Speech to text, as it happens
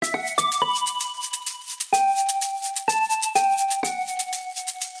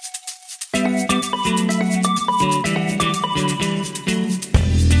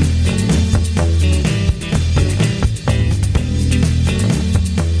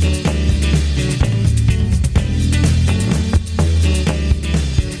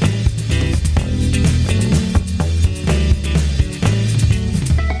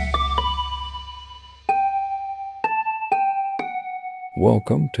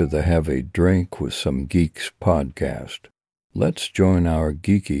Welcome to the Have a Drink with Some Geeks podcast. Let's join our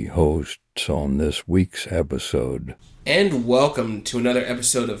geeky hosts on this week's episode. And welcome to another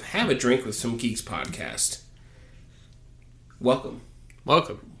episode of Have a Drink with Some Geeks podcast. Welcome.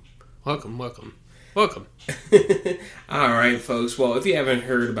 Welcome. Alright, folks. Well, if you haven't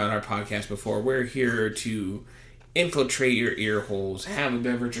heard about our podcast before, we're here to infiltrate your ear holes, have a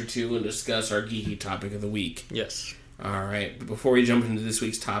beverage or two, and discuss our geeky topic of the week. Yes. Alright, but before we jump into this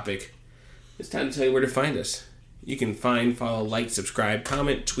week's topic, it's time to tell you where to find us. You can follow, like, subscribe,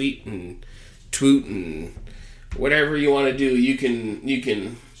 comment, tweet, and toot, and whatever you want to do. You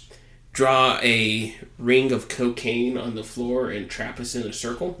can draw a ring of cocaine on the floor and trap us in a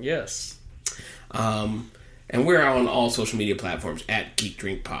circle. Yes. And we're on all social media platforms at Geek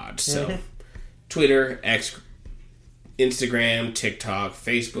Drink Pod. So, Twitter, X, Instagram, TikTok,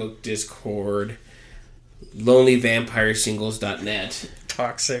 Facebook, Discord, LonelyVampireSingles.net,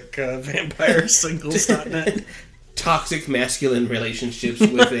 ToxicVampireSingles.net, toxic masculine relationships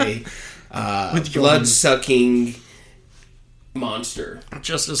with a blood-sucking monster.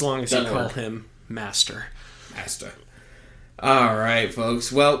 Just as long as you call him Master. All right,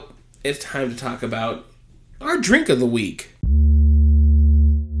 folks. Well, it's time to talk about our drink of the week.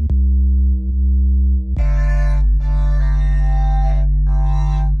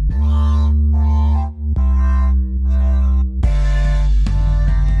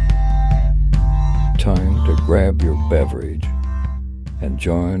 Time to grab your beverage and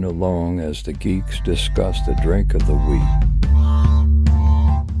join along as the geeks discuss the drink of the week.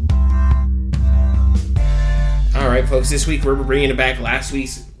 All right, folks. This week we're bringing back last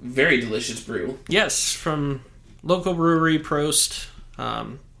week's very delicious brew. Yes, from local brewery Prost. I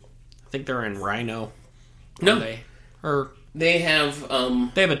think they're in Rhino. No, they have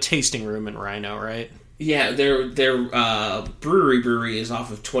a tasting room in Rhino, right? Yeah, their brewery is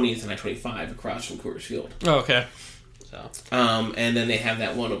off of 20th and I-25 across from Coors Field. Oh, okay. So, and then they have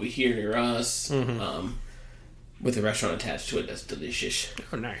that one over here near us, with a restaurant attached to it. That's delicious.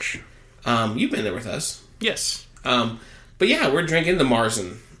 Oh, nice. You've been there with us. Yes. But yeah, we're drinking the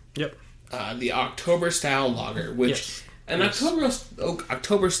Marzen. Yep. The October style lager, which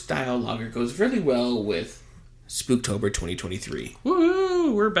October style lager goes really well with Spooktober 2023.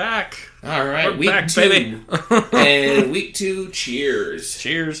 Woo! We're back. All right, we're back, baby. And week 2, cheers.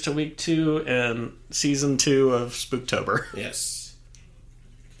 Cheers to week 2 and season 2 of Spooktober. Yes.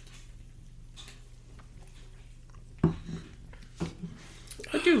 I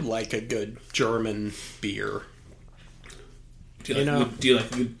do like a good German beer. Do you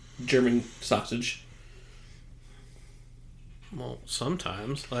like a good German sausage? Well,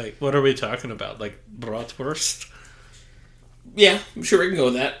 sometimes. Like, what are we talking about? Like, bratwurst? Yeah, I'm sure we can go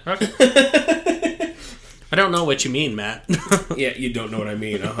with that. Okay. I don't know what you mean, Matt. Yeah, you don't know what I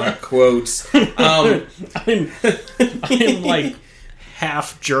mean. Quotes. I'm like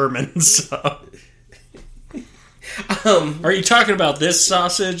half German, so... Are you talking about this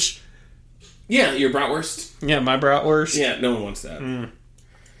sausage? Yeah, your bratwurst. Yeah, my bratwurst. Yeah, no one wants that.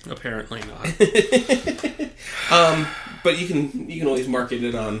 Apparently not. But you can always market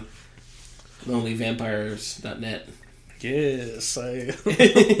it on LonelyVampires.net. Yes,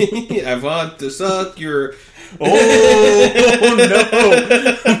 I want to suck your. Oh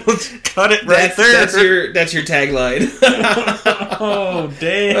no! Cut it right there. That's your tagline. Oh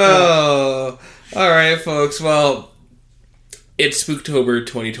damn! Oh, all right, folks. Well, it's Spooktober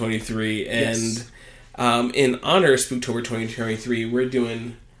 2023, and yes. In honor of Spooktober 2023, we're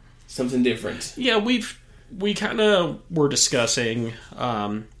doing something different. Yeah, we kind of were discussing,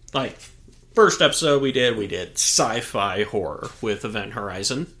 like, first episode we did sci-fi horror with Event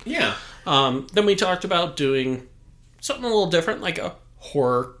Horizon. Yeah. Then we talked about doing something a little different, like a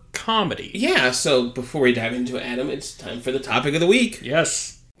horror comedy. Yeah, so before we dive into it, Adam, it's time for the topic of the week.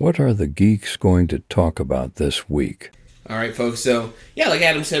 Yes. What are the geeks going to talk about this week? All right, folks. So, yeah, like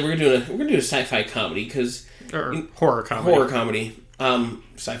Adam said, we're gonna do a sci-fi comedy horror comedy.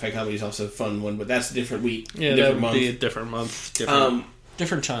 Sci-fi comedy is also a fun one, but that's a different week. Yeah, that would be a different month,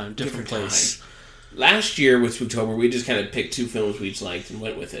 different time, different place. Time. Last year with Spooktober, we just kind of picked 2 films we each liked and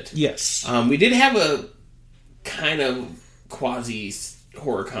went with it. Yes. We did have a kind of quasi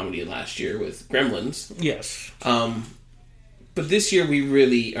horror comedy last year with Gremlins. Yes. But this year we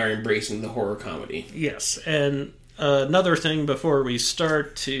really are embracing the horror comedy. Yes, and another thing before we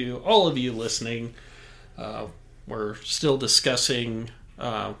start, to all of you listening, we're still discussing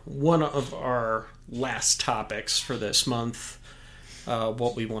one of our last topics for this month.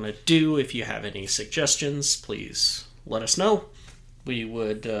 What we want to do. If you have any suggestions, please let us know. We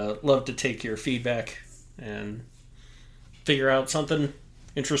would love to take your feedback and figure out something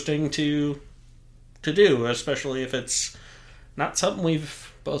interesting to do, especially if it's not something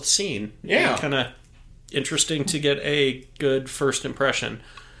we've both seen. Yeah. Kind of interesting to get a good first impression.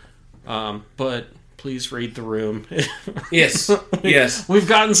 But please read the room. Yes. Yes. We've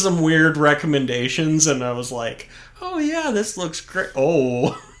gotten some weird recommendations, and I was like, oh yeah, this looks great.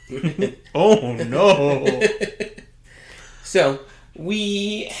 Oh. Oh no. So,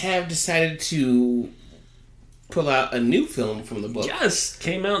 we have decided to pull out a new film from the book. Yes,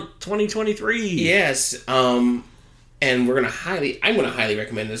 came out 2023. Yes. And I'm going to highly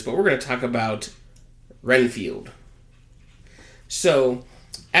recommend this, but we're going to talk about Renfield. So,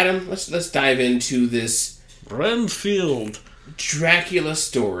 Adam, let's dive into this Renfield Dracula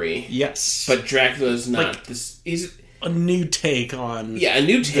story. Yes. But Dracula's not this. He's a new take on a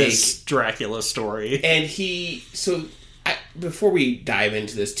new take this Dracula story. And before we dive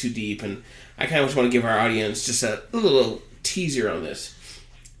into this too deep, and I kind of just want to give our audience just a little teaser on this.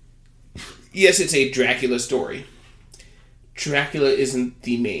 Yes, it's a Dracula story. Dracula isn't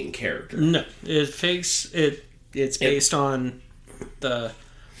the main character. No, it's based on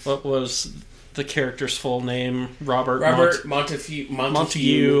what was the character's full name? Robert Montague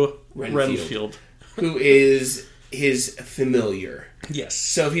Renfield, who is his familiar. Yes.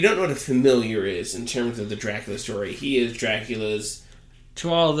 So if you don't know what a familiar is in terms of the Dracula story, he is Dracula's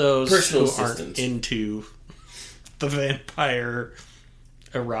to all those personal who assistant. Aren't into the vampire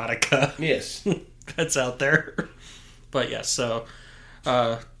erotica. Yes. That's out there. But yes, so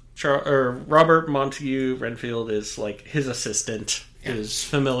Robert Montague Renfield is like his assistant, his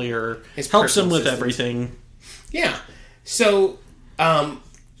familiar, helps him with everything. Yeah. So,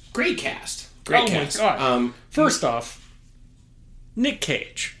 great cast. Great cast. My God. First off, Nick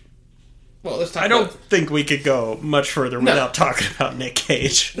Cage. Well, let's talk. I don't think we could go much further without talking about Nick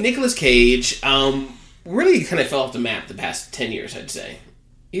Cage. Nicolas Cage really kind of fell off the map the past 10 years, I'd say.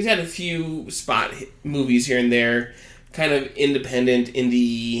 He's had a few spot movies here and there, kind of independent,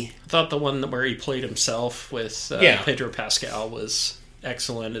 indie. I thought the one where he played himself with Pedro Pascal was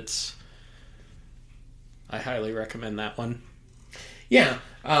excellent. I highly recommend that one. Yeah,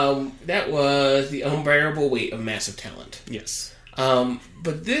 that was The Unbearable Weight of Massive Talent. Yes.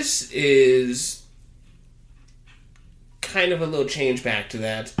 But this is kind of a little change back to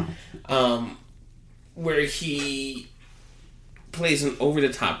that, where he plays an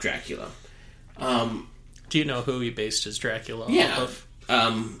over-the-top Dracula. Do you know who he based his Dracula off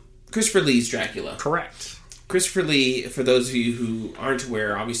of? Christopher Lee's Dracula. Correct. Christopher Lee, for those of you who aren't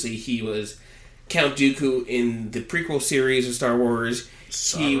aware, obviously he was Count Dooku in the prequel series of Star Wars.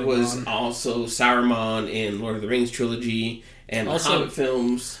 Saruman. He was also Saruman in Lord of the Rings trilogy and the Hobbit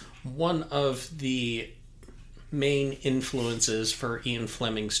films. One of the main influences for Ian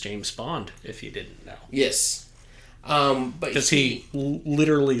Fleming's James Bond, if you didn't know. Yes. Because he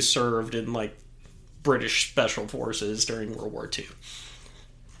literally served in like British Special Forces during World War II.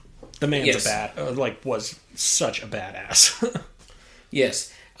 The man's was such a badass.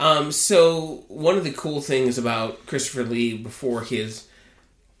 Yes. So one of the cool things about Christopher Lee before his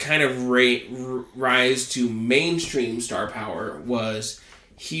kind of rise to mainstream star power was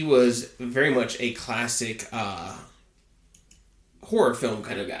he was very much a classic horror film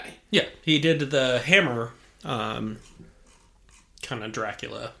kind of guy. Yeah, he did the Hammer kind of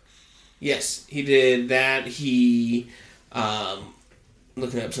Dracula. Yes, he did that. He,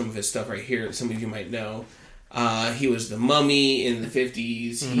 looking up some of his stuff right here, some of you might know. He was the Mummy in the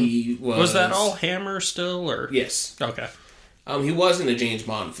 50s. Mm-hmm. He was... Was that all Hammer still, or...? Yes. Okay. He was in a James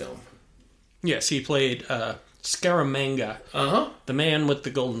Bond film. Yes, he played Scaramanga. Uh-huh. The man with the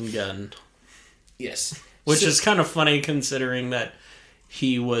golden gun. Yes. Which is kind of funny considering that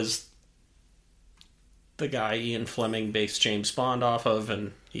he was the guy Ian Fleming based James Bond off of,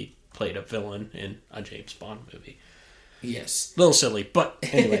 and he played a villain in a James Bond movie. Yes. A little silly, but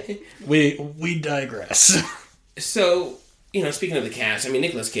anyway, we digress. So, speaking of the cast,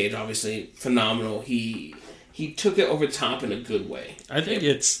 Nicolas Cage, obviously, phenomenal. He took it over the top in a good way. I think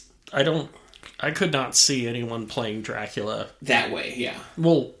I could not see anyone playing Dracula that way, yeah.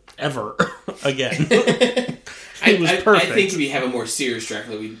 Well, ever again. It was perfect. I think if you have a more serious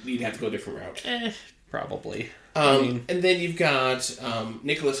Dracula, we'd have to go a different route. Probably. And then you've got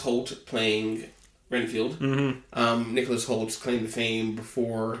Nicholas Hoult playing Renfield. Mm-hmm. Nicholas Holt's claim to fame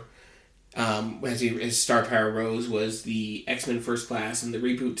before his star power rose was the X-Men First Class and the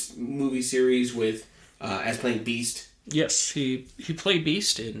reboot movie series with as playing Beast. Yes, he played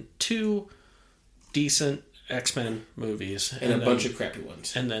Beast in 2 decent X-Men movies. And a bunch of crappy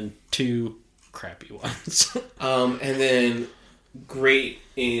ones. And then 2 crappy ones. And then great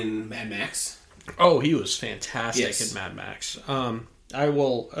in Mad Max. Oh, he was fantastic in Mad Max. I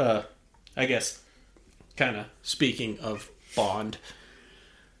will, I guess, kind of speaking of Bond,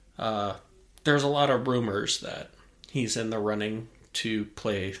 there's a lot of rumors that he's in the running to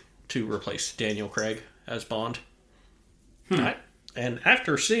replace Daniel Craig as Bond. And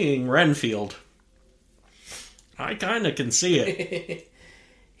after seeing Renfield, I kind of can see it.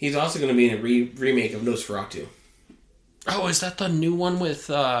 He's also going to be in a remake of Nosferatu. Oh, is that the new one with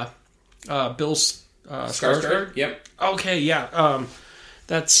Bill Skarsgård? Yep. Okay, yeah.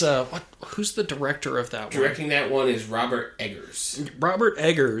 That's who's the director of that one? Directing that one is Robert Eggers. Robert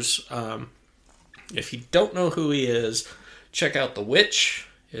Eggers. If you don't know who he is, check out The Witch.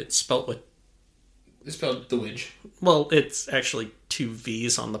 It's spelled The Witch. Well, it's actually 2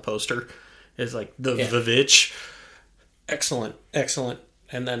 V's on the poster. It's like the Vivitch. Excellent.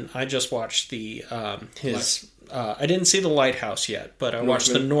 And then I just watched the I didn't see The Lighthouse yet, but I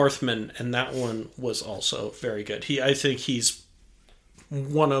watched The Northman, and that one was also very good. I think he's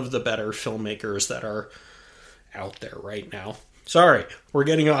one of the better filmmakers that are out there right now. Sorry, we're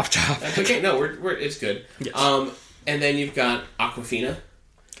getting off topic. That's okay. No, we're it's good. Yes. And then you've got Awkwafina,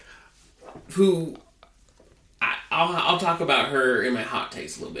 who I'll talk about her in my hot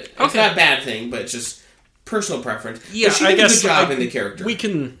takes a little bit. It's not a bad thing, but it's just personal preference. Yeah, but she did a good job in the character.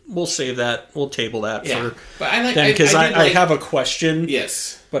 We'll save that. We'll table that for. But I like because I have a question.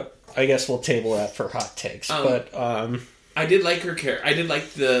 Yes, but I guess we'll table that for hot takes. I did like her character. I did like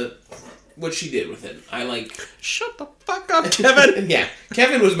what she did with it. I like. Shut the fuck up, Kevin. Yeah,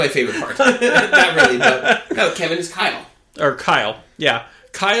 Kevin was my favorite part. Not really, but no, Kevin is Kyle. Or Kyle, yeah,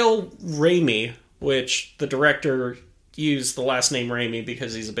 Kyle Raimi, which the director used the last name Raimi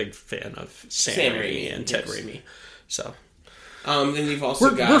because he's a big fan of Sam Raimi and Ted Raimi. So, then you've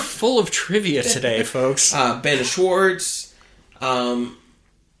also got we're full of trivia today, folks. Ben Schwartz, and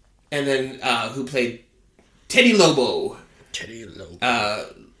then who played Teddy Lobo.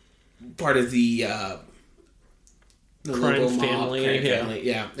 Part of the crime Lobo family. Family,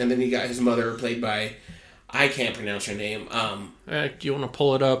 yeah. And then you got his mother, played by, I can't pronounce her name. Do you want to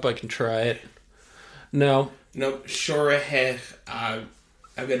pull it up? I can try it. No, Shoreheh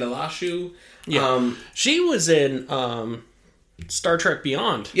Agadalashu. Yeah, she was in Star Trek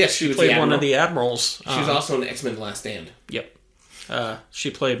Beyond. Yes, she played one of the admirals. She was also in X-Men: The Last Stand. Yep. She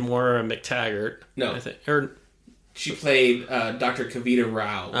played Moira McTaggart. No, I think, she played Dr. Kavita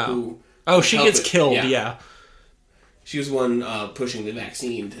Rao. She gets killed. Yeah. She was one pushing the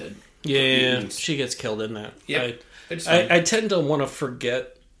vaccine to. Yeah, she gets killed in that. Yeah, I tend to want to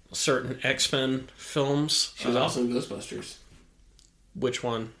forget certain X-Men films. She was also in Ghostbusters. Which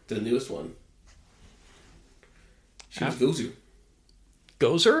one? The newest one. She was Gozer.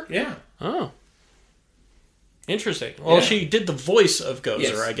 Gozer? Yeah. Oh. Interesting. Well, she did the voice of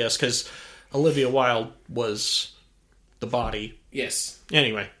Gozer, I guess, because Olivia Wilde was the body. Yes.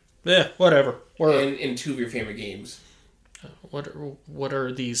 Anyway. Yeah, whatever. In 2 of your favorite games. What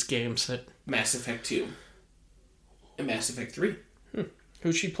are these games that... Mass Effect 2. And Mass Effect 3.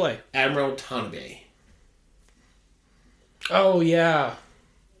 Who'd she play? Admiral Tanabe. Oh, yeah.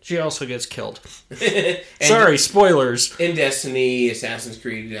 She also gets killed. Sorry, spoilers. In Destiny, Assassin's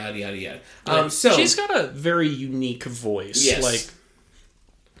Creed, yada, yada, yada. So she's got a very unique voice. Yes. Like,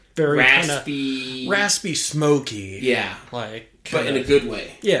 very raspy. Raspy, smoky. Yeah. Like, but in a good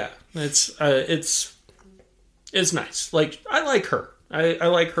way. Yeah. It's nice. Like, I like her. I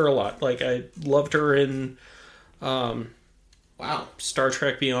like her a lot. Like, I loved her in... Wow. Star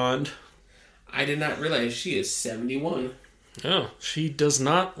Trek Beyond. I did not realize she is 71. Oh, she does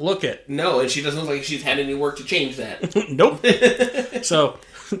not look it. No, and she doesn't look like she's had any work to change that. Nope. So,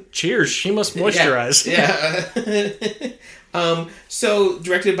 cheers. She must moisturize. Yeah. So,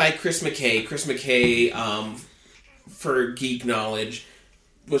 directed by Chris McKay. Chris McKay, for geek knowledge,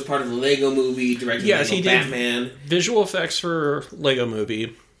 was part of the Lego Movie, directed by Batman. Visual effects for Lego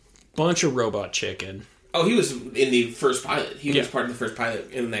Movie. Bunch of Robot Chicken. Oh, he was in the first pilot. He was part of the first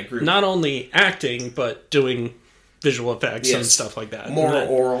pilot in that group. Not only acting, but doing visual effects and stuff like that. More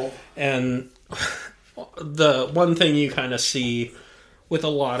oral. And the one thing you kind of see with a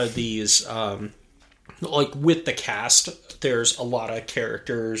lot of these, like with the cast, there's a lot of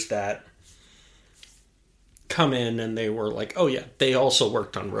characters that come in and they were like, oh yeah, they also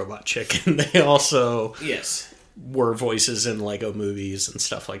worked on Robot Chicken. They also were voices in Lego movies and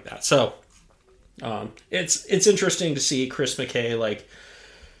stuff like that. So it's interesting to see Chris McKay, like,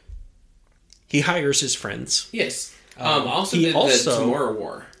 he hires his friends. Yes. Also did the Tomorrow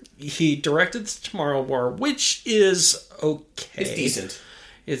War. He directed the Tomorrow War, which is okay.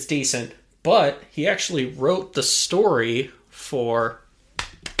 It's decent. But he actually wrote the story for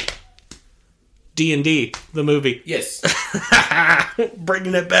D&D, the movie. Yes.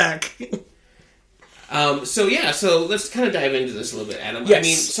 Bringing it back. So let's kind of dive into this a little bit, Adam. Yes. I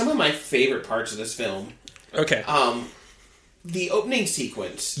mean, some of my favorite parts of this film. Okay. The opening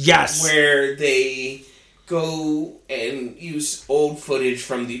sequence. Yes. Where they go and use old footage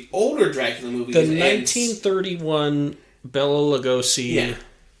from the older Dracula movies. The 1931 Bela Lugosi Yeah.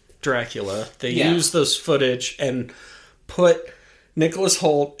 Dracula. They Yeah. use those footage and put Nicholas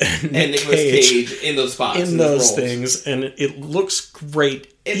Hoult and Nicolas Cage in those spots. in those things, and it looks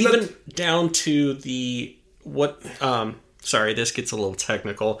great. Even looked down to the sorry, this gets a little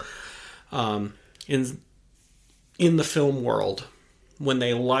technical. In the film world, when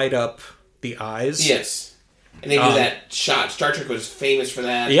they light up the eyes, yes, and they do that shot. Star Trek was famous for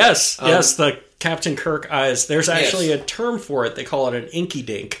that. Yes, the Captain Kirk eyes. There's actually Yes. a term for it. They call it an inky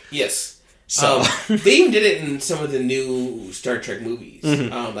dink. Yes. So they even did it in some of the new Star Trek movies,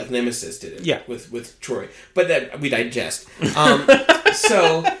 like Nemesis did it. Yeah. with Troy. But that we digest.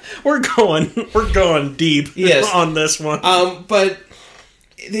 So we're going deep Yes. on this one. but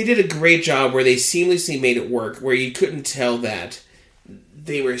they did a great job where they seamlessly made it work, where you couldn't tell that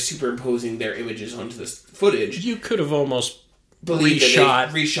they were superimposing their images onto this footage. You could have almost Believe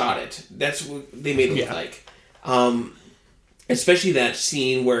that they reshot it. That's what they made it look like. Especially that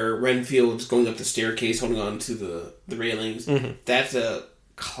scene where Renfield's going up the staircase holding on to the railings. Mm-hmm. That's a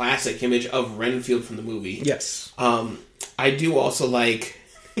classic image of Renfield from the movie. Yes. I do also like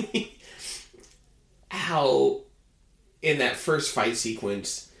how in that first fight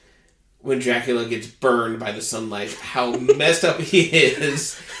sequence when Dracula gets burned by the sunlight, how messed up he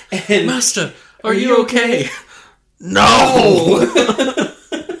is. And Master, are you okay? No!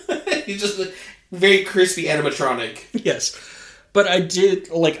 He's just a very crispy animatronic. Yes. But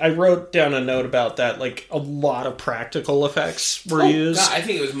I wrote down a note about that, a lot of practical effects were used. God, I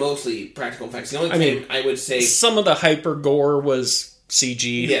think it was mostly practical effects. The only thing I would say... Some of the hyper gore was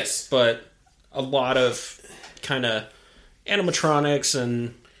CG. Yes. But a lot of kind of animatronics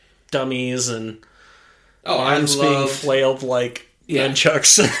and dummies and arms being flailed like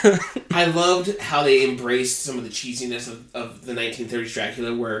nunchucks. I loved how they embraced some of the cheesiness of the 1930s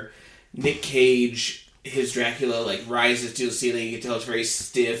Dracula, where Nick Cage, his Dracula, rises to the ceiling. You can tell it's very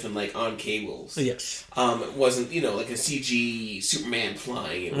stiff and on cables. Yes. It wasn't like a CG Superman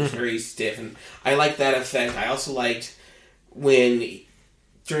flying. It was very stiff, and I liked that effect. I also liked when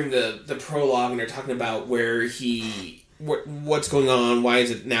during the prologue and they're talking about where what's going on, why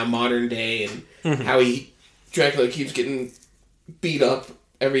is it now modern day, and how Dracula keeps getting beat up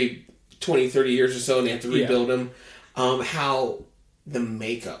every 20, 30 years or so, and they have to rebuild him. How the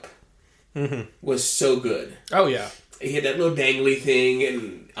makeup was so good. Oh, yeah. He had that little dangly thing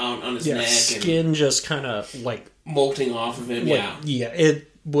and on his neck. Skin and just kind of molting off of him, Yeah,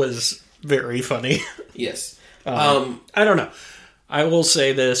 it was very funny. Yes. I don't know. I will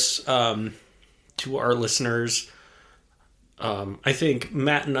say this to our listeners. I think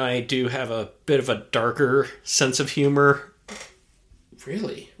Matt and I do have a bit of a darker sense of humor.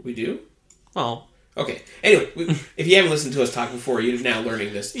 Really? We do? Well... Okay. Anyway, if you haven't listened to us talk before, you're now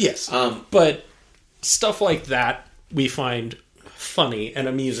learning this. Yes. But stuff like that we find funny and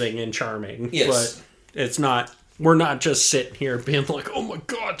amusing and charming. Yes. But it's not... We're not just sitting here being like, oh my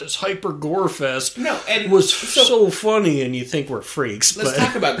god, this hyper gore fest was so funny, and you think we're freaks. Let's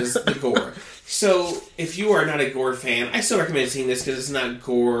talk about the gore. So, if you are not a gore fan, I still recommend seeing this because it's not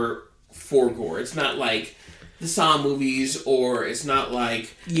gore for gore. It's not like the Saw movies, or it's not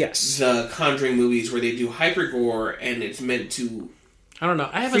like the Conjuring movies where they do hyper gore and it's meant to... I don't know.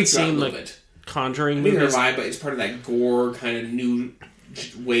 I haven't seen the Conjuring movies. Neither have I, but it's part of that gore kind of new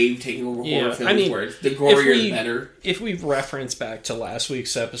wave taking over horror films, where it's the gorier the better. If we reference back to last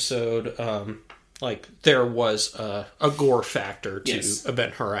week's episode, there was a gore factor to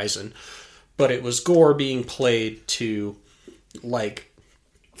Event Horizon, but it was gore being played to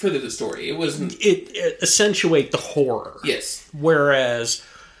further the story. It wasn't... It accentuate the horror. Yes. Whereas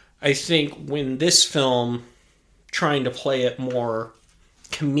I think when this film trying to play it more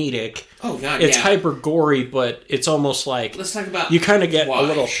comedic, it's hyper gory, but it's almost like... Let's talk about... You kind of get a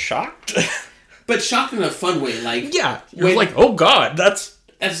little shocked. But shocked in a fun way. You're like, oh god, that's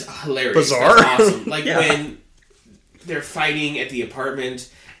hilarious. Bizarre. That's awesome. When they're fighting at the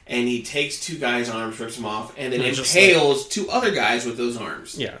apartment, and he takes two guys' arms, rips them off, and then impales two other guys with those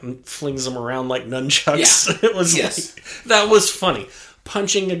arms. Yeah, and flings them around like nunchucks. Yeah. It was that was funny.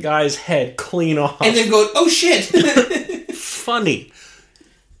 Punching a guy's head clean off. And then going, oh shit! Funny.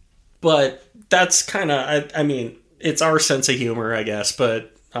 But that's kind of, I mean, it's our sense of humor, I guess,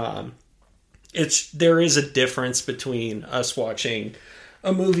 but there is a difference between us watching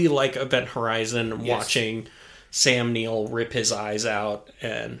a movie like Event Horizon and watching Sam Neill rip his eyes out,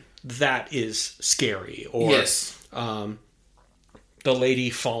 and that is scary. Or the lady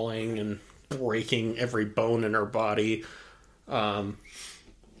falling and breaking every bone in her body.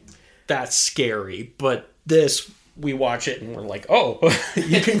 That's scary. But this, we watch it and we're like, oh,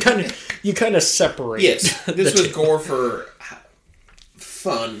 you kind of separate. Yes, this was gore for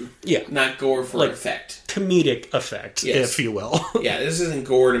fun. Yeah, not gore for effect. Comedic effect, if you will. Yeah, this isn't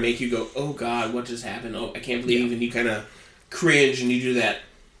gore to make you go, oh God, what just happened? Oh, I can't believe, and you kind of cringe and you do that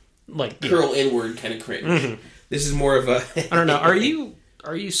curl inward kind of cringe. Mm-hmm. This is more of a I don't know.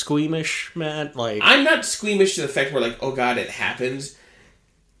 Are you squeamish, Matt? Like, I'm not squeamish to the fact where like, oh God, it happens.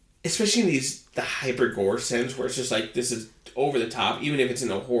 Especially in the hyper gore sense where it's just like, this is over the top, even if it's in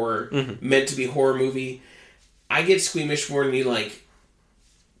a horror meant to be horror movie. I get squeamish more than like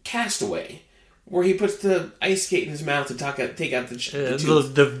Castaway, where he puts the ice skate in his mouth to take out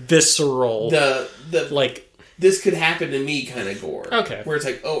the visceral, the like, this could happen to me kind of gore. Okay, where it's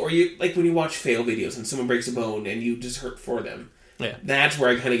like, oh, or you like when you watch fail videos and someone breaks a bone and you just hurt for them. Yeah, that's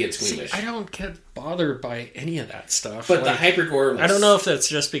where I kind of get squeamish. See, I don't get bothered by any of that stuff. But the hyper gore, I don't know if that's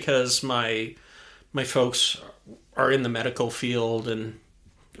just because my folks are in the medical field and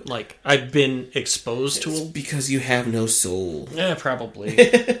like I've been exposed to it. Because you have no soul. Yeah, probably.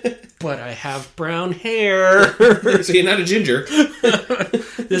 But I have brown hair. So you're not a ginger.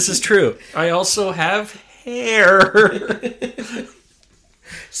 This is true. I also have hair.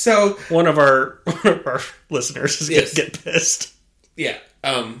 So one of our listeners is going to get pissed. Yeah.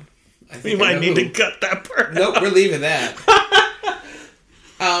 I think we might need to cut that part. Nope, we're leaving that.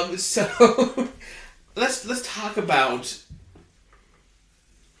 So let's talk about.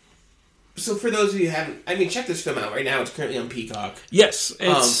 So for those of you who haven't, check this film out right now. It's currently on Peacock. Yes,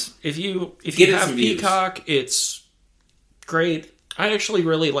 it's if you have Peacock, it's great. I actually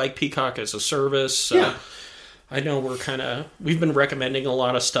really like Peacock as a service. So yeah. I know we've been recommending a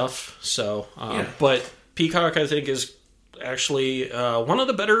lot of stuff. So, but Peacock I think is actually one of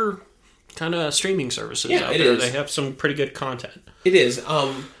the better kind of streaming services out there. They have some pretty good content. It is.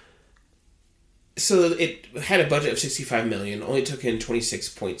 So it had a budget of $65 million, only took in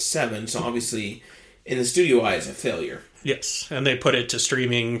 26.7. So obviously, in the studio eye, it's a failure. Yes, and they put it to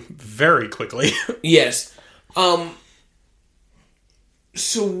streaming very quickly. Yes.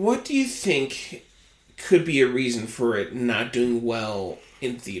 So what do you think could be a reason for it not doing well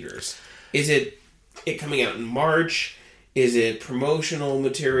in theaters? Is it coming out in March? Is it promotional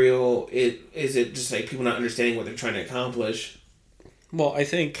material? Is it just like people not understanding what they're trying to accomplish? Well, I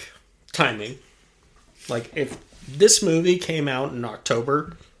think timing. Like, if this movie came out in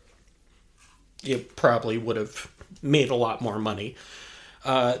October, it probably would have made a lot more money.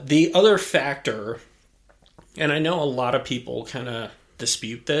 The other factor, and I know a lot of people kind of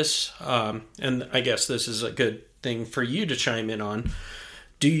dispute this, and I guess this is a good thing for you to chime in on.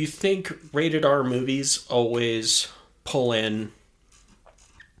 Do you think rated R movies always pull in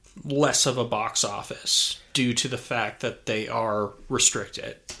less of a box office due to the fact that they are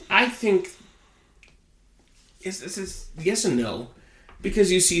restricted? I think it's yes and no,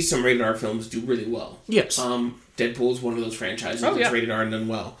 because you see some rated R films do really well. Yes. Deadpool is one of those franchises that's rated R and done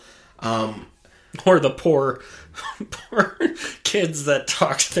well. Or the poor kids that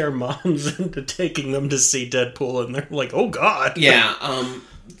talked their moms into taking them to see Deadpool, and they're like, "Oh God!" Yeah.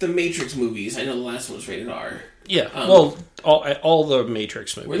 The Matrix movies. I know the last one was rated R. Yeah. Well, all the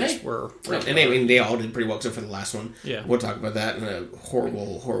Matrix movies were and they all did pretty well except for the last one. Yeah. We'll talk about that in a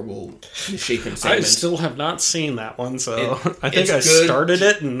horrible shaken segment. I still have not seen that one, so I think I started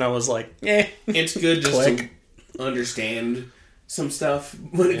it and I was like, "Eh." It's good just to understand some stuff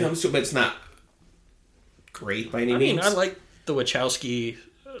when it comes to it, but it's not great by any means. I like the Wachowski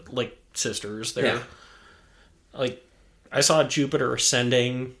sisters. They're I saw Jupiter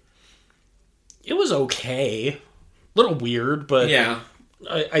Ascending. It was okay. A little weird, but yeah.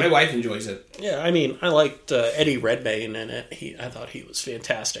 My wife enjoys it. Yeah, I liked Eddie Redmayne in it. I thought he was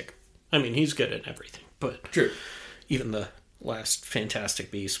fantastic. He's good at everything. But true. Even the last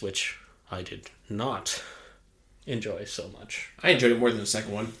Fantastic Beasts, which I did not enjoy so much. I enjoyed it more than the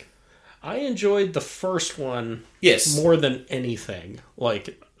second one. I enjoyed the first one more than anything.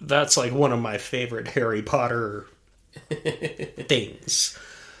 That's one of my favorite Harry Potter things.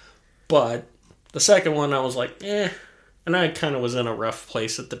 But the second one, I was like, eh. And I kind of was in a rough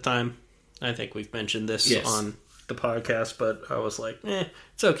place at the time. I think we've mentioned this on the podcast, but I was like,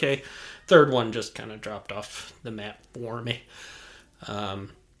 it's okay. Third one just kind of dropped off the map for me.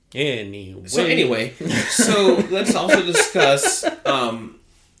 Anyway. So let's also discuss,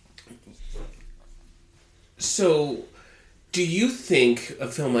 Do you think a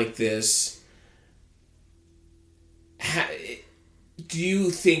film like this... do you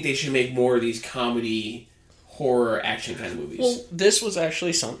think they should make more of these comedy, horror, action kind of movies? Well, this was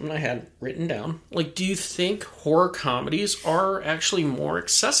actually something I had written down. Like, do you think horror comedies are actually more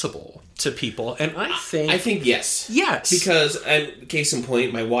accessible to people? And I think yes. Yes. Because, case in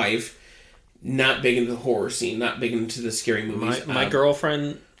point, my wife, not big into the horror scene, not big into the scary movies. My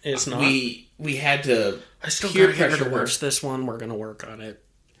girlfriend is not. We had to I still peer gotta get her pressure to watch this one. We're going to work on it.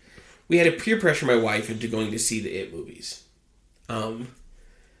 We had to peer pressure my wife into going to see the It movies.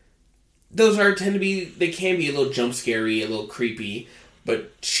 Those can be a little jump scary, a little creepy,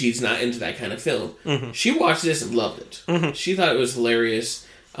 but she's not into that kind of film. Mm-hmm. She watched this and loved it. Mm-hmm. She thought it was hilarious.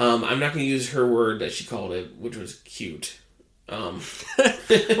 I'm not going to use her word that she called it, which was cute. Well,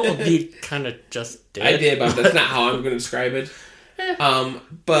 you kind of just did. I did, but that's not how I'm going to describe it.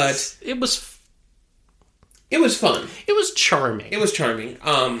 But it was fun. It was charming. It was charming.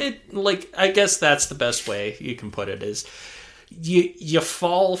 I guess that's the best way you can put it is you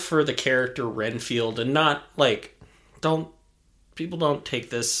fall for the character Renfield and not people don't take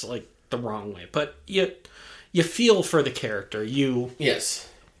this like the wrong way, but you feel for the character. You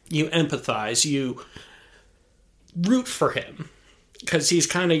empathize. You root for him because he's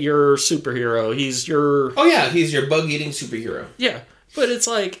kind of your superhero. He's your bug-eating superhero. Yeah, but it's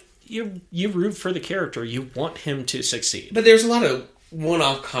like you root for the character. You want him to succeed. But there's a lot of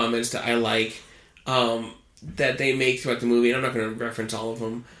one-off comments that I like that they make throughout the movie, and I'm not going to reference all of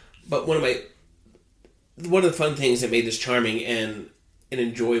them. But one of the fun things that made this charming and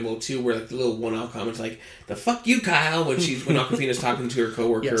enjoyable too were like the little one-off comments, like the "fuck you, Kyle" when Awkwafina's talking to her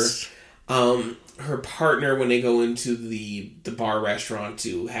coworker. Yes. Her partner when they go into the bar restaurant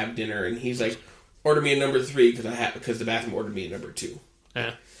to have dinner, and he's like, "Order me a number 3 because the bathroom ordered me a number 2."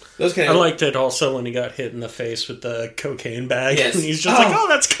 Yeah. I liked it also when he got hit in the face with the cocaine bag. Yes. And he's just like, "Oh,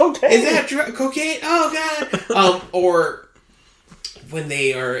 that's cocaine. Is that cocaine? Oh god!" Or when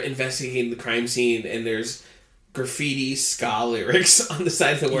they are investigating the crime scene and there's graffiti ska lyrics on the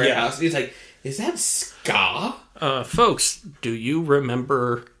side of the warehouse. Yeah. He's like, "Is that ska?" Folks, do you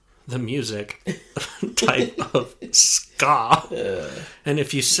remember the music type of ska? And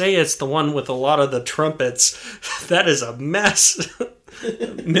if you say it's the one with a lot of the trumpets, that is a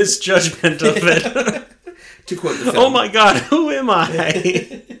misjudgment of it. To quote the film. Oh my god, who am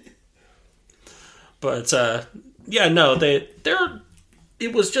I? But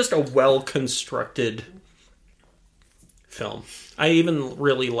it was just a well-constructed film. I even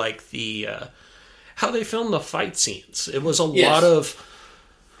really like the how they filmed the fight scenes. It was a lot of...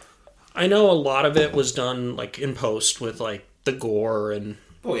 I know a lot of it was done like in post with like the gore and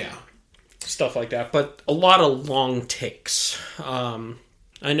stuff like that, but a lot of long takes.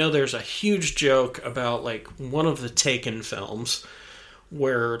 I know there's a huge joke about like one of the Taken films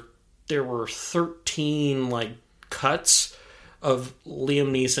where there were 13 like cuts of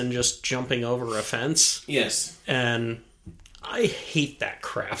Liam Neeson just jumping over a fence. Yes. And I hate that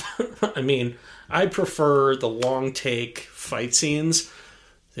crap. I mean, I prefer the long take fight scenes.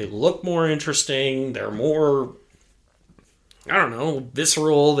 They look more interesting. They're more, I don't know,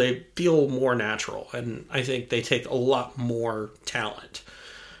 visceral. They feel more natural. And I think they take a lot more talent.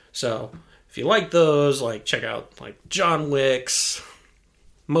 So if you like those, like check out like John Wick's,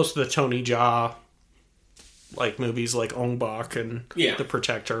 most of the Tony Jaa like movies like Ong Bak and The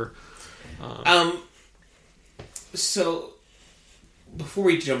Protector. So before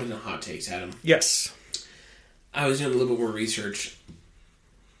we jump into hot takes, Adam. Yes. I was doing a little bit more research.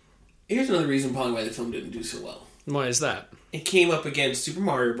 Here's another reason probably why the film didn't do so well. Why is that? It came up against Super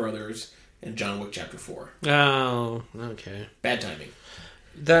Mario Brothers and John Wick Chapter 4. Oh, okay. Bad timing.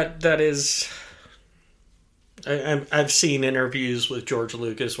 That is... I've seen interviews with George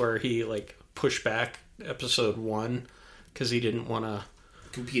Lucas where he like pushed back episode 1 because he didn't want to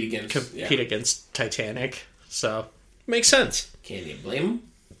compete against Titanic. So, makes sense. Can you blame him?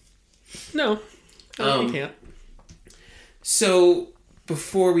 No, you can't. So,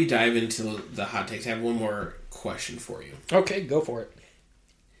 before we dive into the hot takes, I have one more question for you. Okay, go for it.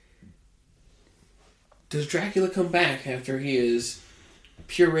 Does Dracula come back after he is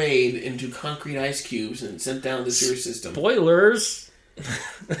pureed into concrete ice cubes and sent down the sewer system? Spoilers!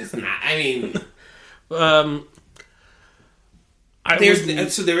 It's not, I mean... So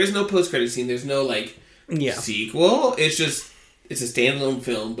there is no post-credit scene, there's no, sequel? It's a standalone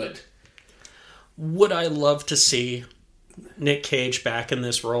film, but... Would I love to see Nick Cage back in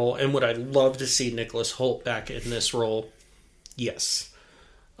this role, and would I love to see Nicholas Hoult back in this role? Yes.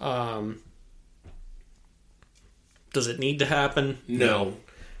 Does it need to happen? No.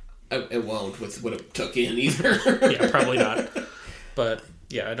 it won't with what it took in either. Yeah, probably not. But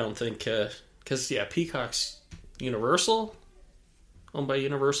yeah, I don't think because Peacock's Universal, owned by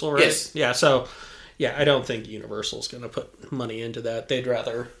Universal, right? Yes. Yeah. So yeah, I don't think Universal's going to put money into that. They'd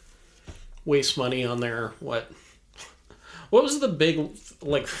rather waste money on their what was the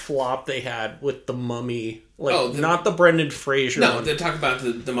big flop they had with the Mummy? Not the Brendan Fraser. No, one. they talk about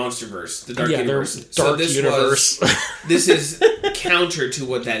the MonsterVerse, the Dark Universe. Universe. Dark Universe. This is counter to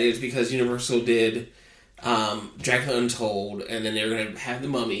what that is because Universal did Dracula Untold, and then they were going to have the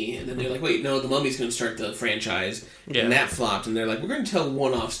Mummy, and then they're like, wait, no, the Mummy's going to start the franchise, and that flopped, and they're like, we're going to tell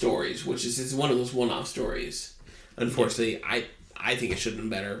one-off stories, which is one of those one-off stories. Unfortunately, I think it should have been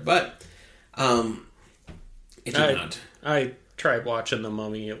better, but it did not. I tried watching the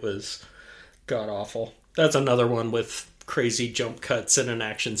Mummy. It was god-awful. That's another one with crazy jump cuts in an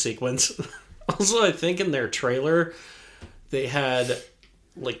action sequence. Also, I think in their trailer, they had...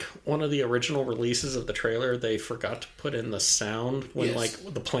 one of the original releases of the trailer, they forgot to put in the sound when,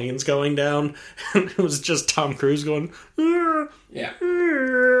 the plane's going down. And it was just Tom Cruise going, yeah.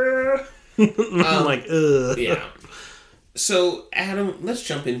 I'm like, ugh. Yeah. So, Adam, let's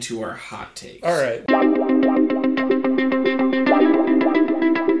jump into our hot takes. All right.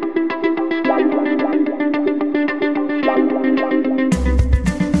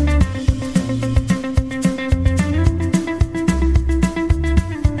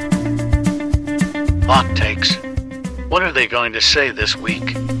 Hot takes. What are they going to say this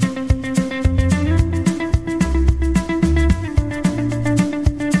week?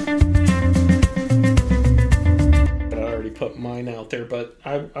 I already put mine out there, but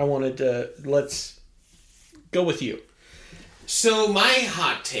I wanted to... Let's go with you. So, my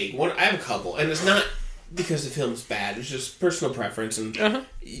hot take... I have a couple, and it's not because the film's bad. It's just personal preference, and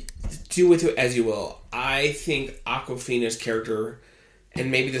do with it as you will. I think Awkwafina's character...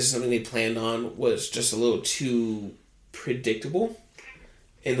 and maybe this is something they planned on, was just a little too predictable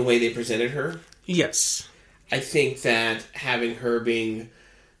in the way they presented her. Yes. I think that having her being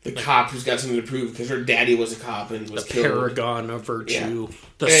the cop who's got something to prove, because her daddy was a cop and was the killed. paragon of virtue. Yeah.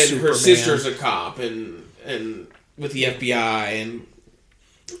 The and Superman. her sister's a cop, and with the FBI, and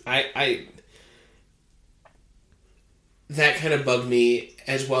I that kind of bugged me,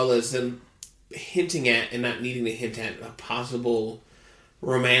 as well as them hinting at and not needing to hint at a possible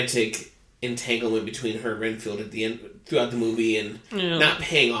romantic entanglement between her and Renfield at the end throughout the movie, and not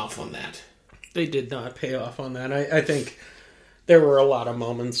paying off on that. They did not pay off on that. I think there were a lot of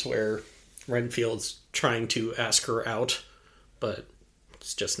moments where Renfield's trying to ask her out, but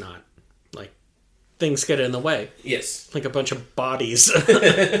it's just not. Like, things get in the way. Yes. Like a bunch of bodies.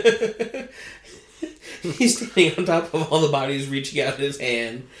 He's standing on top of all the bodies, reaching out his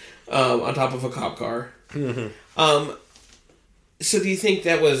hand on top of a cop car. Mm-hmm. So do you think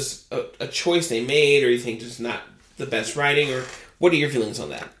that was a choice they made, or you think just not the best writing, or what are your feelings on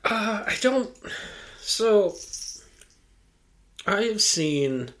that? I don't... So, I have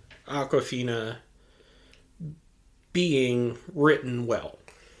seen Awkwafina being written well.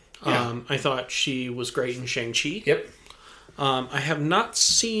 Yeah. I thought she was great in Shang-Chi. Yep. I have not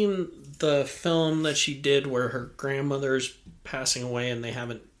seen the film that she did where her grandmother's passing away and they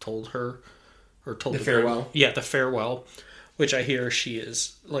haven't told her, or told the farewell. Yeah, the farewell. Which I hear she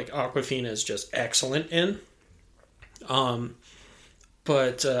is, Awkwafina is just excellent in.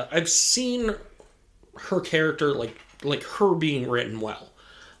 But I've seen her character, like her being written well.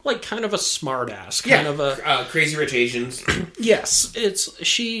 Like, kind of a smartass. Kind of a... Crazy Rich Asians. Yes, it's...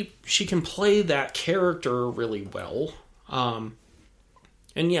 She can play that character really well. And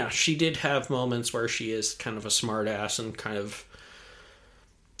yeah, she did have moments where she is kind of a smartass and kind of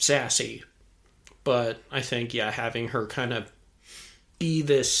sassy. But I think, having her kind of be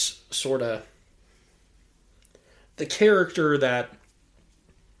this sort of... the character that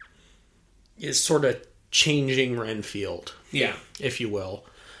is sort of changing Renfield. Yeah. If you will.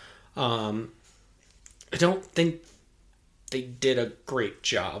 I don't think they did a great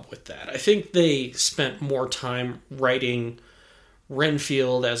job with that. I think they spent more time writing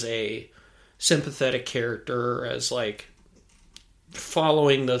Renfield as a sympathetic character, as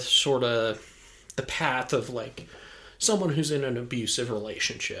following the sort of the path of someone who's in an abusive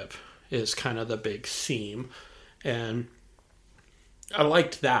relationship is kind of the big theme. And I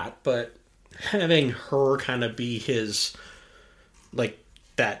liked that, but having her kind of be his,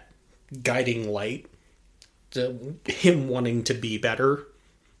 that guiding light, him wanting to be better.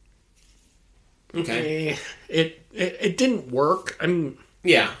 Okay. It didn't work. I mean...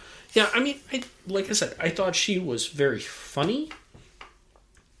 Yeah. Yeah, I mean, like I said, I thought she was very funny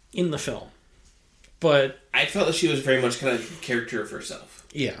in the film. But... I felt that she was very much kind of a character of herself.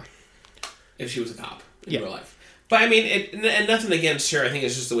 Yeah. if she was a cop in Yeah. real life. But I mean, and nothing against her. I think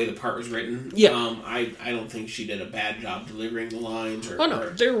it's just the way the part was written. Yeah. I don't think she did a bad job delivering the lines. Or, Oh no,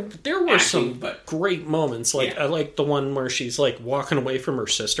 there were some but great moments. Like Yeah. I like the one where she's like walking away from her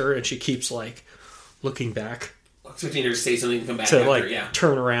sister and she keeps like looking back expecting her to say something and come back to after. like Yeah.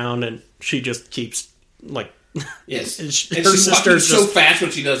 turn around, and she just keeps like Yes. and And her she's sister walking so just fast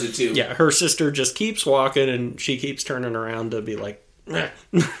when she does it too. yeah, her sister just keeps walking and she keeps turning around to be like, Yeah.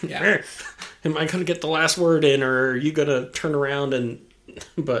 am I gonna get the last word in, or are you gonna turn around and?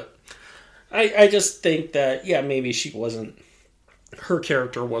 But I just think that maybe she wasn't. Her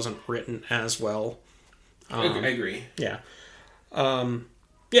character wasn't written as well. I agree. Yeah.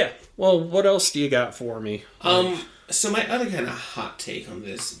 Yeah. Well, what else do you got for me? So my other kind of hot take on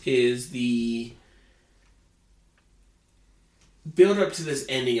this is the build up to this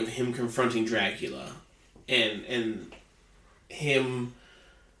ending of him confronting Dracula and him,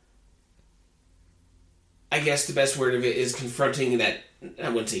 I guess the best word of it is confronting that, I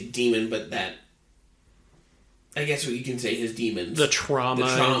wouldn't say demon, but that, I guess what you can say, his demons. The trauma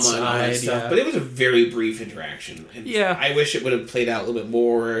and all that inside, stuff. yeah. But it was a very brief interaction. And Yeah. I wish it would have played out a little bit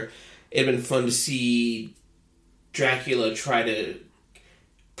more. It'd been fun to see Dracula try to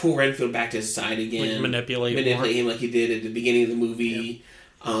pull Renfield back to his side again. Like manipulate him like he did at the beginning of the movie.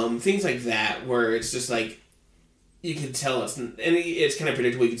 Yeah. Things like that, where it's just like, you can tell us, and it's kind of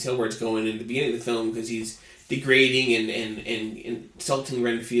predictable, you can tell where it's going in the beginning of the film, because he's degrading and insulting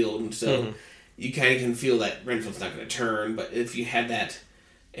Renfield, and so you kind of can feel that Renfield's not going to turn, but if you had that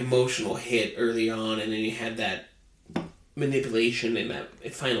emotional hit early on, and then you had that manipulation in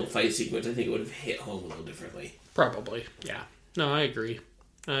that final fight sequence, I think it would have hit home a little differently. Probably, yeah. No, I agree.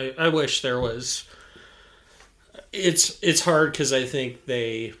 I wish there was. It's hard because I think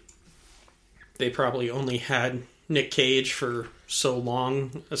they probably only had Nick Cage for so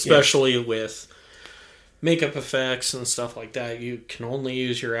long, especially with makeup effects and stuff like that. You can only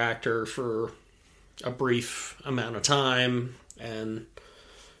use your actor for a brief amount of time, and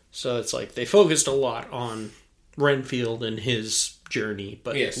so it's like they focused a lot on Renfield and his journey,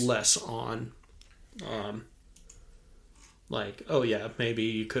 but less on like, oh yeah, maybe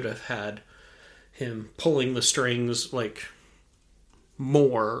you could have had him pulling the strings like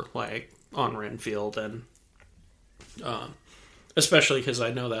more like on Renfield, and especially because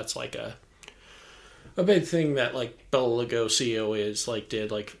I know that's like a big thing that like Bela Lugosi always like did,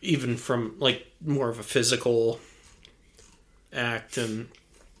 like even from like more of a physical act, and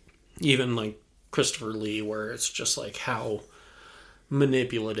even like Christopher Lee, where it's just like how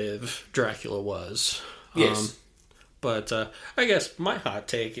manipulative Dracula was. Yes. But I guess my hot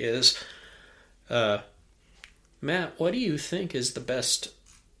take is, Matt, what do you think is the best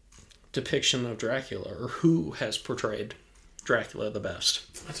depiction of Dracula, or who has portrayed Dracula the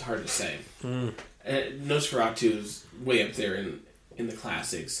best? That's hard to say. Nosferatu is way up there in the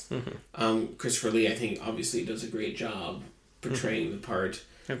classics. Christopher Lee, I think, obviously does a great job portraying the part.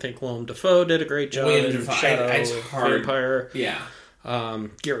 I think Willem Dafoe did a great job in Shadow it's hard. Vampire. Yeah.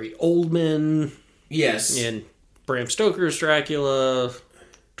 Gary Oldman. Yes. In Bram Stoker's Dracula,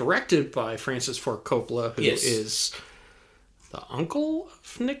 directed by Francis Ford Coppola, who is the uncle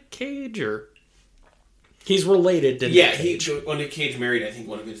of Nick Cage, or he's related to Nick Cage. When Nick Cage married, I think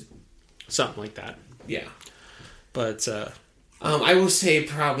one of his... Something like that. Yeah. But, I will say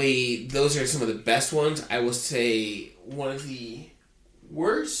probably those are some of the best ones. I will say one of the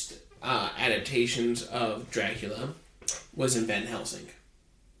worst adaptations of Dracula was in Van Helsing.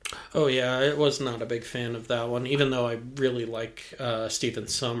 Oh yeah, I was not a big fan of that one, even though I really like Stephen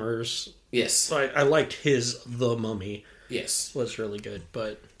Sommers. Yes. I liked his The Mummy. Yes. Was really good,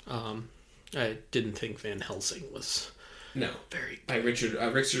 but I didn't think Van Helsing was very good. By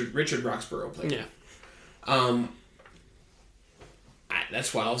Richard Roxburgh played him. Yeah.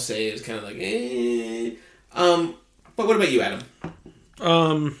 That's why I'll say it's kind of like, but what about you, Adam?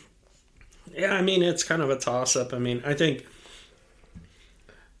 Yeah, I mean, it's kind of a toss-up. I mean, I think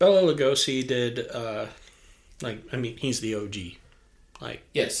Bela Lugosi did, he's the OG,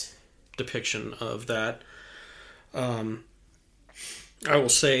 yes, depiction of that. I will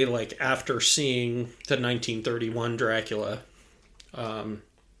say, like, after seeing the 1931 Dracula, the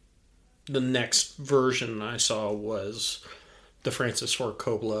next version I saw was the Francis Ford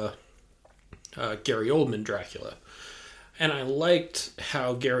Coppola, Gary Oldman Dracula. And I liked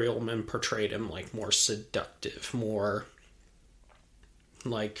how Gary Oldman portrayed him, like, more seductive, more,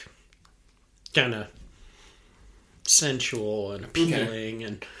 like, kind of sensual and appealing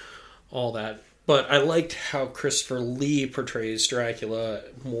and all that. But I liked how Christopher Lee portrays Dracula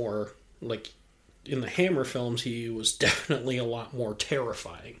more, like, in the Hammer films, he was definitely a lot more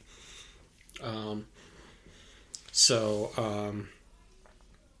terrifying. I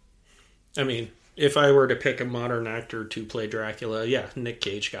mean, if I were to pick a modern actor to play Dracula, yeah, Nick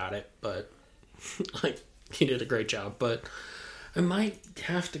Cage got it, but he did a great job. But I might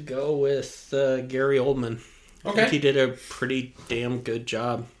have to go with Gary Oldman. I think he did a pretty damn good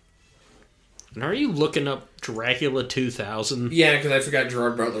job. And are you looking up Dracula 2000? Yeah, because I forgot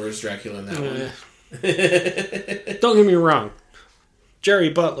Gerard Butler was Dracula in that one. Don't get me wrong. Jerry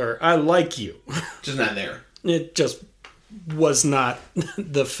Butler, I like you. Just not there. It just was not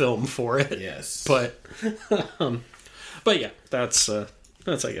the film for it. Yes. But yeah, that's I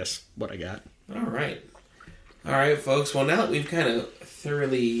guess what I got. All right, folks. Well, now that we've kind of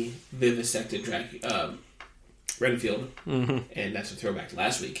thoroughly vivisected Renfield, and that's a throwback to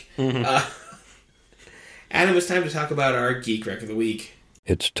last week. Adam, it's time to talk about our Geek Rec of the Week.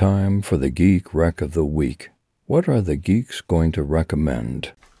 It's time for the Geek Rec of the Week. What are the geeks going to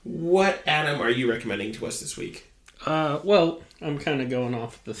recommend? What, Adam, are you recommending to us this week? Well, I'm kind of going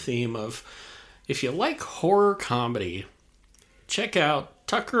off the theme of, if you like horror comedy, check out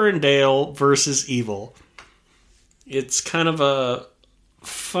Tucker and Dale versus Evil. It's kind of a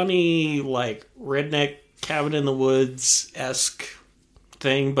funny, like, redneck cabin in the woods-esque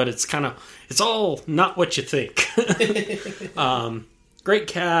thing, but it's all not what you think. Great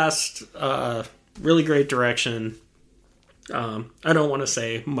cast, really great direction. I don't want to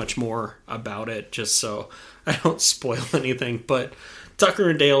say much more about it just so I don't spoil anything, but Tucker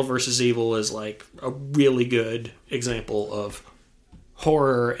and Dale versus Evil is like a really good example of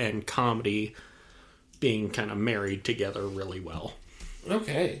horror and comedy being kind of married together really well.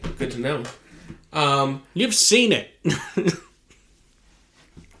 Okay, good to know. You've seen it.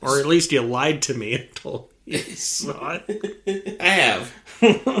 Or at least you lied to me until you saw it. I have.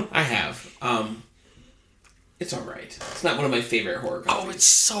 It's alright. It's not one of my favorite horror comedies. Oh, it's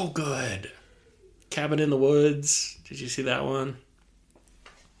so good. Cabin in the Woods. Did you see that one?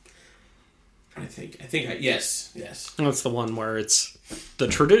 Yes. That's the one where it's the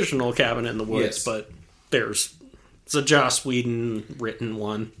traditional Cabin in the Woods, Yes. but it's a Joss Whedon written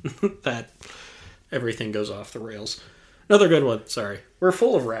one that everything goes off the rails. Another good one. Sorry. We're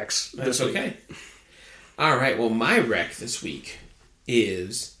full of recs. That's okay. All right. Well, my rec this week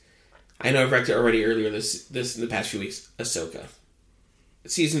is, I know I've wrecked it already earlier this in the past few weeks, Ahsoka. The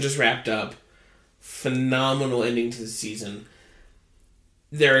season just wrapped up. Phenomenal ending to the season.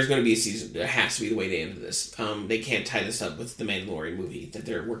 There is going to be a season. There has to be the way they end this. They can't tie this up with the Mandalorian movie that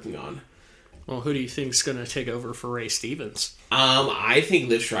they're working on. Well, who do you think's going to take over for Ray Stevens? I think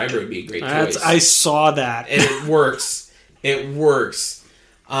Liv Schreiber would be a great choice. I saw that. And it works. It works.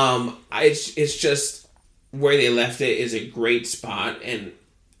 It's just where they left it is a great spot, and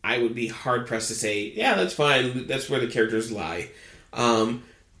I would be hard pressed to say, yeah, that's fine. That's where the characters lie.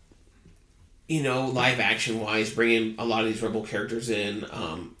 Live action wise, bringing a lot of these Rebel characters in,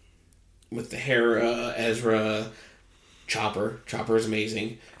 with the Hera, Ezra, Chopper. Chopper is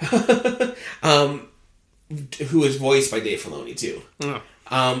amazing. Who is voiced by Dave Filoni too. Oh.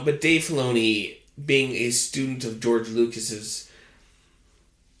 But Dave Filoni, being a student of George Lucas's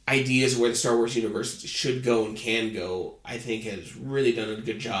ideas of where the Star Wars universe should go and can go, I think has really done a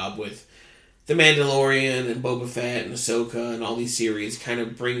good job with The Mandalorian and Boba Fett and Ahsoka and all these series, kind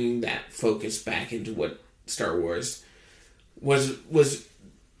of bringing that focus back into what Star Wars was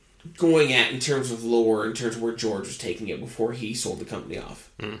going at in terms of lore, in terms of where George was taking it before he sold the company off.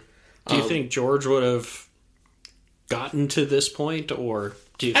 Do you think George would have gotten to this point, or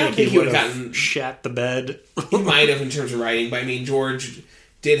do you think he would have shat the bed? He might have in terms of writing, but I mean, George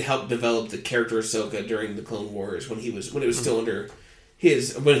did help develop the character Ahsoka during the Clone Wars when it was still under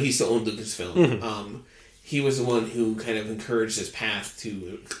when he still owned Lucasfilm. He was the one who kind of encouraged his path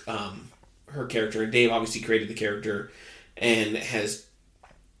to her character. And Dave obviously created the character and has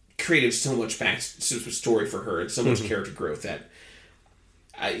created so much backstory for her and so much character growth that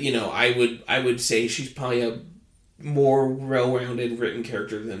I would say she's probably a more well-rounded written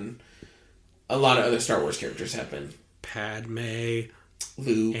character than a lot of other Star Wars characters have been. Padme,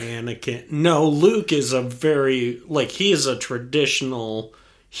 Luke, Anakin. No, Luke is he is a traditional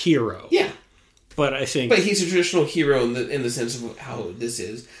hero. Yeah, but he's a traditional hero in the sense of how this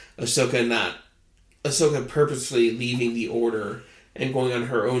is Ahsoka purposefully leaving the Order and going on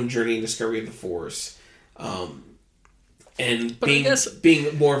her own journey and discovery of the Force, and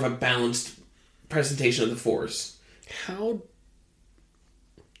being more of a balanced presentation of the Force.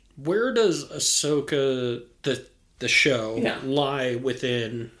 Where does Ahsoka the show lie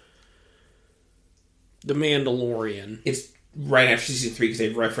within the Mandalorian? It's right after season 3 because they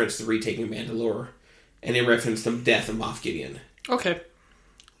referenced the retaking of Mandalore, and they referenced the death of Moff Gideon. Okay.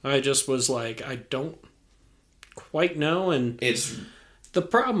 I just was like, I don't quite know, and It's the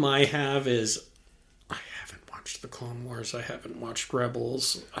problem I have is I haven't watched the Clone Wars, I haven't watched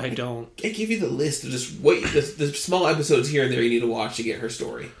Rebels, I don't... I give you the list of just what the small episodes here and there you need to watch to get her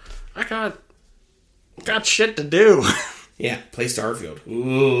story. I got shit to do. Yeah, play Starfield.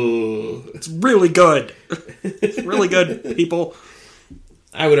 Ooh. It's really good. It's really good, people.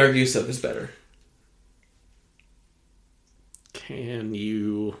 I would argue Ahsoka's is better. Can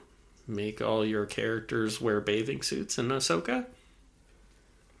you make all your characters wear bathing suits in Ahsoka?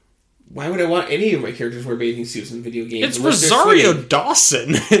 Why would I want any of my characters wear bathing suits in video games? It's Rosario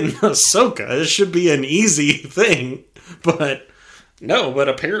Dawson in Ahsoka. It should be an easy thing. But no, but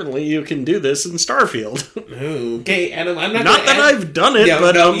apparently you can do this in Starfield. Okay, Adam, I'm not that I've done it,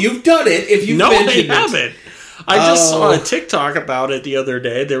 but... No, you've done it if you've mentioned it. No, I haven't. I just saw a TikTok about it the other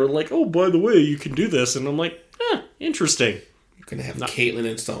day. They were like, oh, by the way, you can do this. And I'm like, interesting. You're going to have Caitlin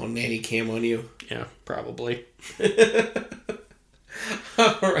install a nanny cam on you. Yeah, probably.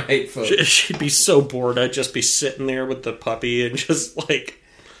 All right, folks. She'd be so bored. I'd just be sitting there with the puppy and just like...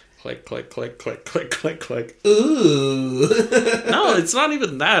 Click, click, click, click, click, click, click. Ooh. No, it's not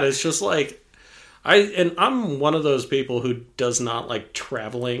even that. It's just like... I'm one of those people who does not like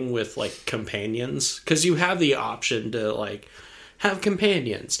traveling with like companions. Because you have the option to like have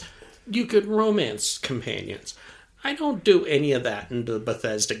companions. You could romance companions. I don't do any of that in the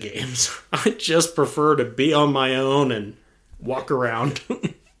Bethesda games. I just prefer to be on my own and walk around.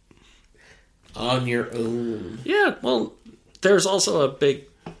 On your own. Yeah, well, there's also a big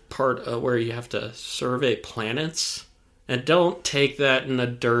part where you have to survey planets, and don't take that in a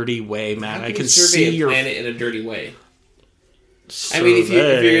dirty way, Matt. How I can survey see a your planet in a dirty way. survey. I mean, if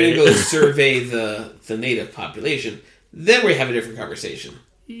you're going to go survey the native population, then we have a different conversation.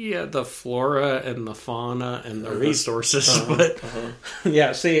 Yeah, the flora and the fauna and the resources, but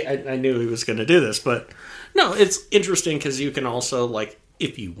yeah. See, I knew he was going to do this, but no, it's interesting because you can also, like,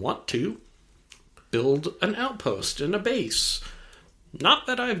 if you want to, build an outpost and a base. Not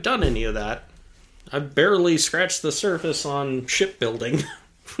that I've done any of that. I've barely scratched the surface on shipbuilding.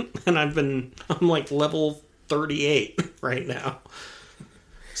 And I'm like level 38 right now.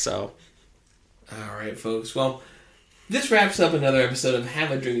 So. Alright, folks. Well, this wraps up another episode of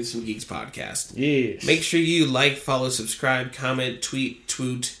Have a Drink with Some Geeks podcast. Yes. Make sure you like, follow, subscribe, comment,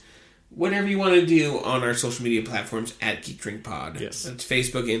 tweet, whatever you want to do on our social media platforms at Geek Drink Pod. Yes. That's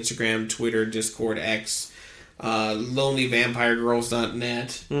Facebook, Instagram, Twitter, Discord, X,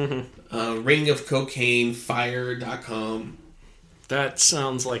 LonelyVampireGirls.net, RingofCocaineFire.com. That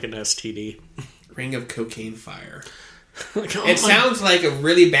sounds like an STD. Ring of Cocaine Fire. Like, It sounds like a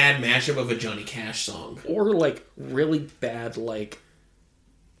really bad mashup of a Johnny Cash song. Or like really bad like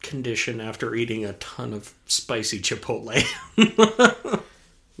condition after eating a ton of spicy Chipotle.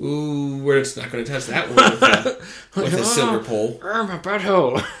 Ooh, we're just not going to touch that one with a silver pole. My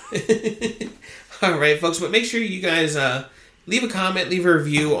butthole. All right, folks, but make sure you guys leave a comment, leave a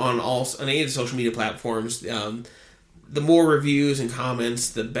review on any of the social media platforms. The more reviews and comments,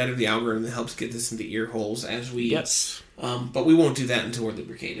 the better the algorithm that helps get this into ear holes as we... Yes. But we won't do that until we're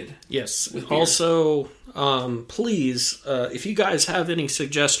lubricated. Yes. Also, please, if you guys have any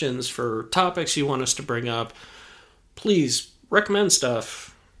suggestions for topics you want us to bring up, please recommend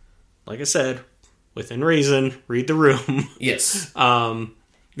stuff. Like I said, within reason, read the room. Yes. No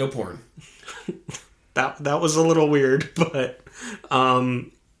porn. That was a little weird, but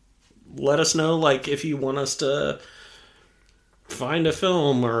let us know, like, if you want us to find a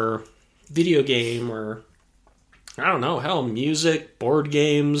film or video game or, I don't know, hell, music, board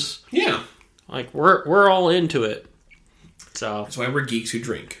games. Yeah. Like, we're all into it. So That's why we're geeks who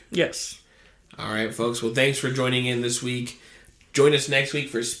drink. yes. All right, folks. Well, thanks for joining in this week. Join us next week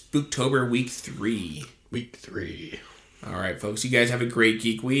for Spooktober Week 3. Week 3. All right, folks. You guys have a great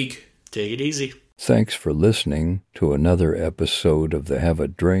geek week. Take it easy. Thanks for listening to another episode of the Have a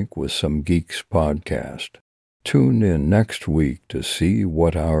Drink with Some Geeks podcast. Tune in next week to see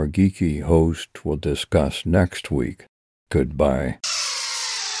what our geeky host will discuss next week. Goodbye.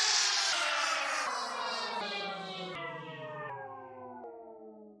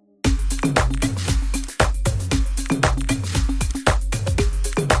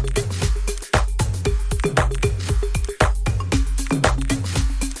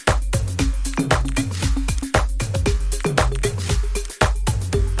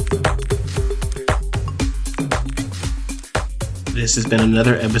 This has been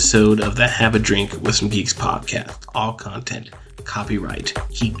another episode of the Have a Drink with Some Geeks podcast. All content, copyright,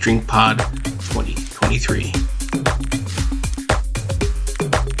 Geek Drink Pod 2023.